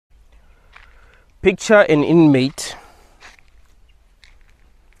Picture an inmate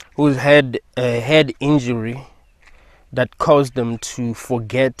who's had a head injury that caused them to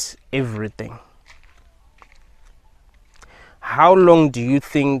forget everything. How long do you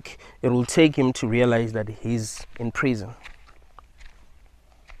think it will take him to realize that he's in prison?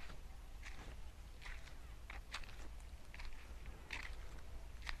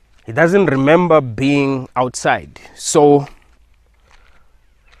 He doesn't remember being outside. So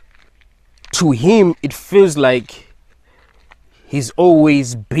to him, it feels like he's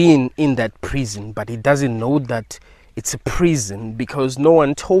always been in that prison, but he doesn't know that it's a prison because no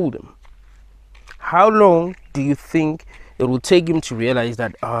one told him. How long do you think it will take him to realize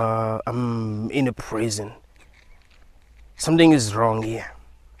that I'm in a prison? Something is wrong here.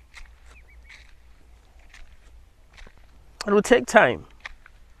 It will take time.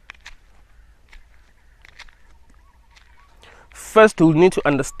 First, we'll need to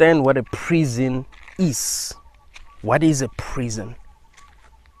understand what a prison is. What is a prison?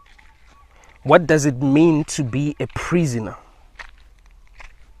 What does it mean to be a prisoner?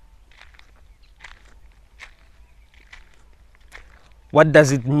 What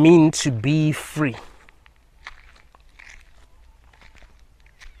does it mean to be free?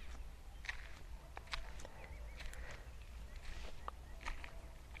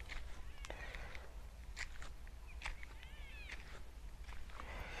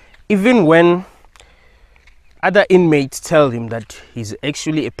 Even when other inmates tell him that he's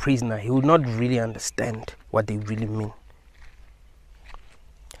actually a prisoner, he will not really understand what they really mean,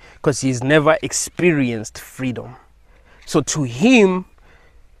 because he's never experienced freedom. So to him,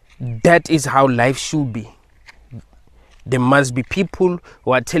 that is how life should be. There must be people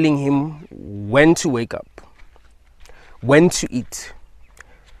who are telling him when to wake up, when to eat,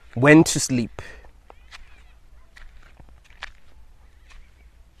 when to sleep,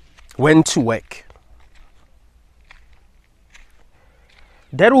 when to work.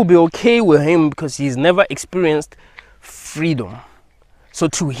 That will be okay with him because he's never experienced freedom. So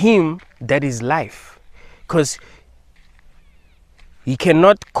to him, that is life, because he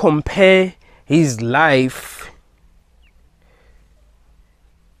cannot compare his life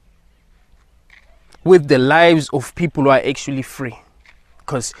with the lives of people who are actually free,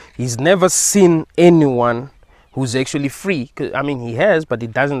 because he's never seen anyone who's actually free. I mean, he has, but he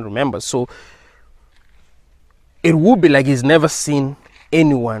doesn't remember. So it would be like he's never seen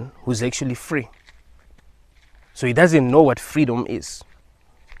anyone who's actually free. So he doesn't know what freedom is.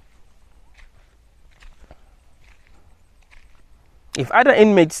 If other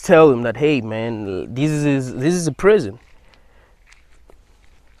inmates tell him that, hey man, this is a prison,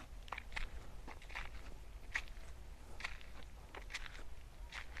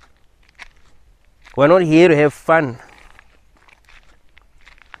 we're not here to have fun.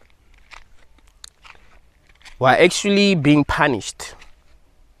 We're actually being punished.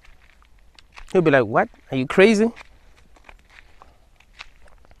 He'll be like, what? Are you crazy?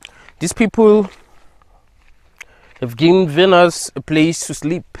 These people have given us a place to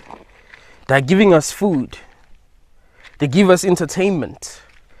sleep. They're giving us food. They give us entertainment.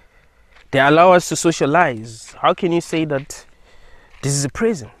 They allow us to socialize. How can you say that this is a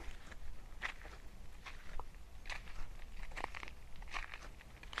prison?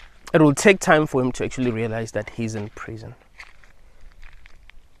 It will take time for him to actually realize that he's in prison.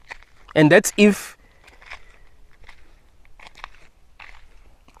 And that's if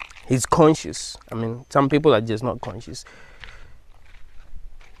he's conscious. I mean, some people are just not conscious.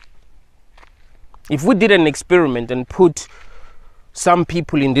 If we did an experiment and put some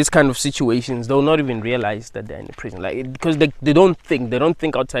people in this kind of situations, they'll not even realize that they're in a prison. Like, because they don't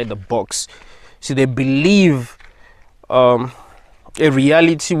think outside the box. So they believe a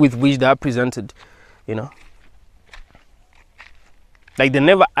reality with which they are presented, you know. Like, they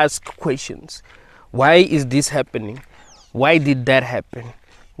never ask questions. Why is this happening? Why did that happen?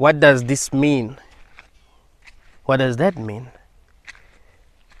 What does this mean? What does that mean?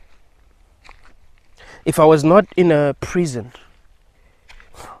 If I was not in a prison,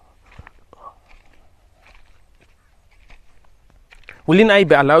 wouldn't I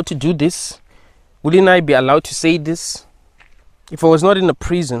be allowed to do this? Wouldn't I be allowed to say this? If I was not in a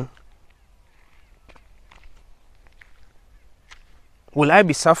prison, will I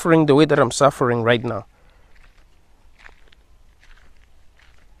be suffering the way that I'm suffering right now?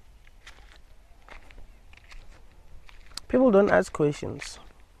 People don't ask questions.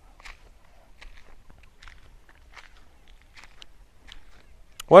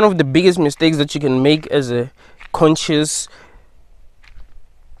 One of the biggest mistakes that you can make as a conscious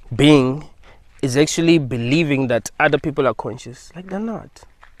being is actually believing that other people are conscious. Like, they're not.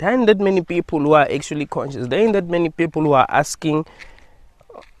 There ain't that many people who are actually conscious. There ain't that many people who are asking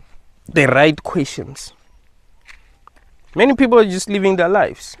the right questions. Many people are just living their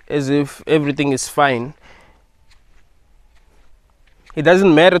lives as if everything is fine. It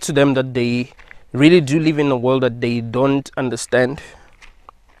doesn't matter to them that they really do live in a world that they don't understand.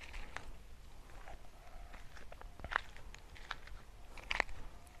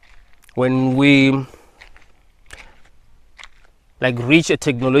 When we reach a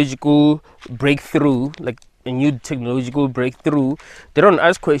technological breakthrough, like a new technological breakthrough, they don't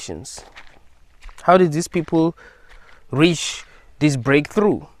ask questions. How did these people reach this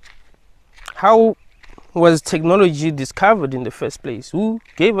breakthrough? How was technology discovered in the first place? Who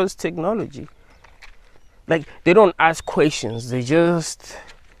gave us technology? They don't ask questions, they just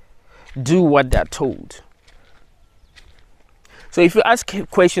do what they're told. So if you ask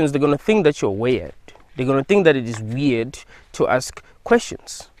questions, they're going to think that you're weird. They're going to think that it is weird to ask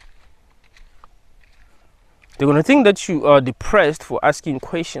questions. They're going to think that you are depressed for asking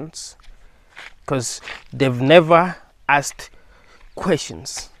questions because they've never asked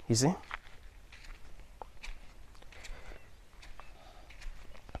questions, you see.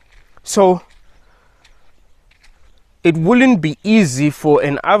 So it wouldn't be easy for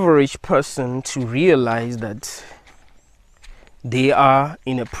an average person to realize that they are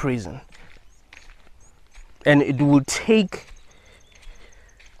in a prison. And it will take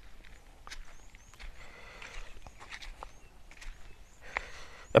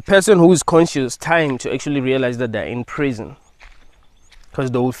a person who is conscious time to actually realize that they're in prison. Because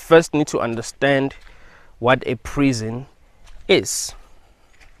they will first need to understand what a prison is.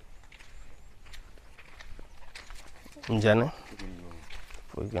 Njana?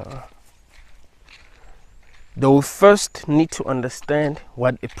 They will first need to understand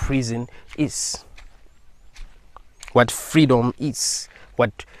what a prison is, what freedom is,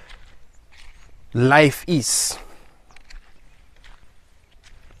 what life is,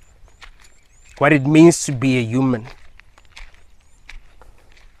 what it means to be a human.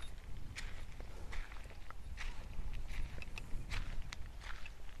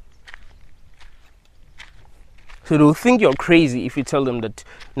 So they'll think you're crazy if you tell them that,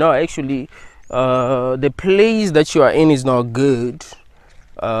 no, actually, the place that you are in is not good.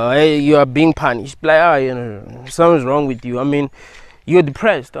 You are being punished. Something's wrong with you. I mean, you're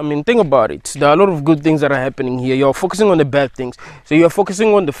depressed. I mean, think about it. There are a lot of good things that are happening here. You're focusing on the bad things. So you're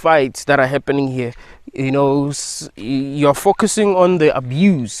focusing on the fights that are happening here. You know, you're focusing on the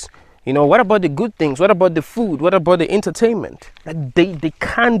abuse. You know, what about the good things? What about the food? What about the entertainment? They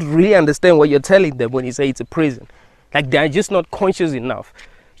can't really understand what you're telling them when you say it's a prison. They're just not conscious enough.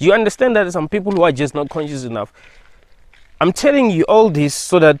 You understand that some people who are just not conscious enough. I'm telling you all this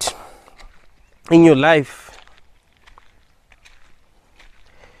so that in your life,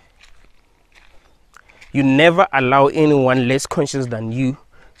 you never allow anyone less conscious than you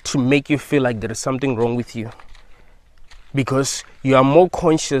to make you feel like there is something wrong with you. Because you are more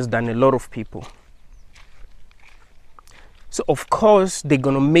conscious than a lot of people. So of course, they're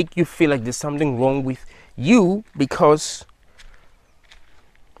going to make you feel like there's something wrong with you because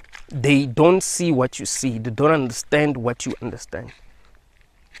they don't see what you see. They don't understand what you understand.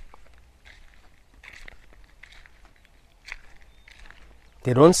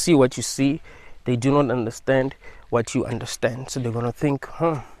 They don't see what you see. They do not understand what you understand. So they're going to think,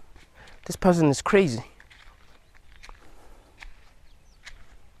 this person is crazy.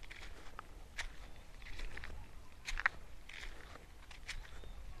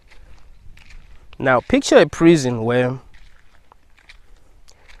 Now, picture a prison where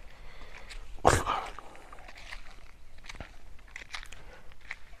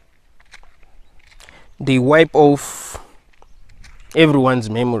they wipe off everyone's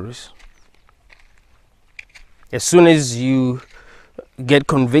memories. As soon as you get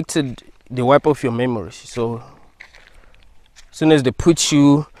convicted, they wipe off your memories. So as soon as they put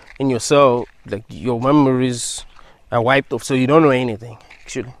you in your cell, your memories are wiped off, so you don't know anything,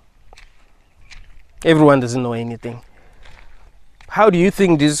 actually. Everyone doesn't know anything. How do you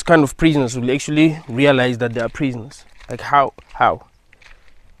think these kind of prisoners will actually realize that they are prisoners? How?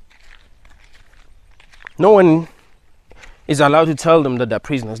 No one is allowed to tell them that they're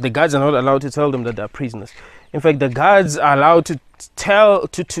prisoners. The guards are not allowed to tell them that they're prisoners. In fact, the guards are allowed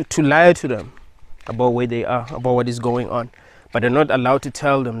to lie to them about where they are, about what is going on. But they're not allowed to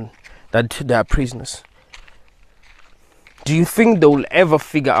tell them that they are prisoners. Do you think they will ever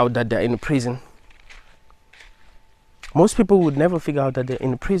figure out that they're in a prison? Most people would never figure out that they're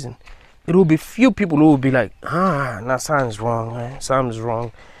in a prison. It will be few people who will be like, something's wrong, something's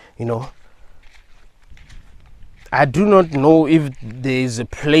wrong, you know. I do not know if there is a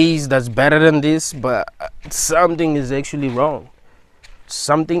place that's better than this, but something is actually wrong.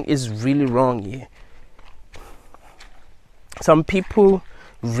 Something is really wrong here. Some people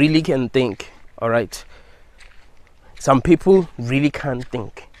really can think, all right? Some people really can't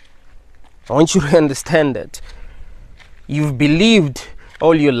think. I want you to understand that. You've believed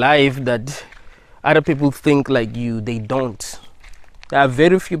all your life that other people think like you. They don't. There are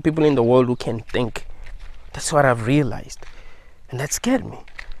very few people in the world who can think. That's what I've realized. And that scared me.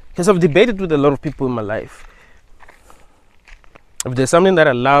 Because I've debated with a lot of people in my life. If there's something that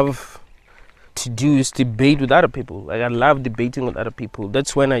I love to do is debate with other people. Like, I love debating with other people.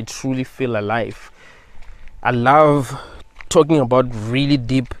 That's when I truly feel alive. I love talking about really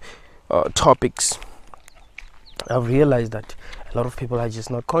deep topics. I've realized that a lot of people are just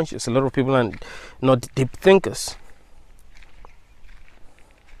not conscious. A lot of people are not deep thinkers.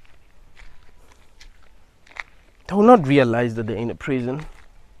 They will not realize that they're in a prison.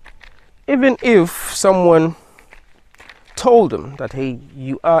 Even if someone told them that, hey,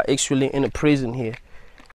 you are actually in a prison here,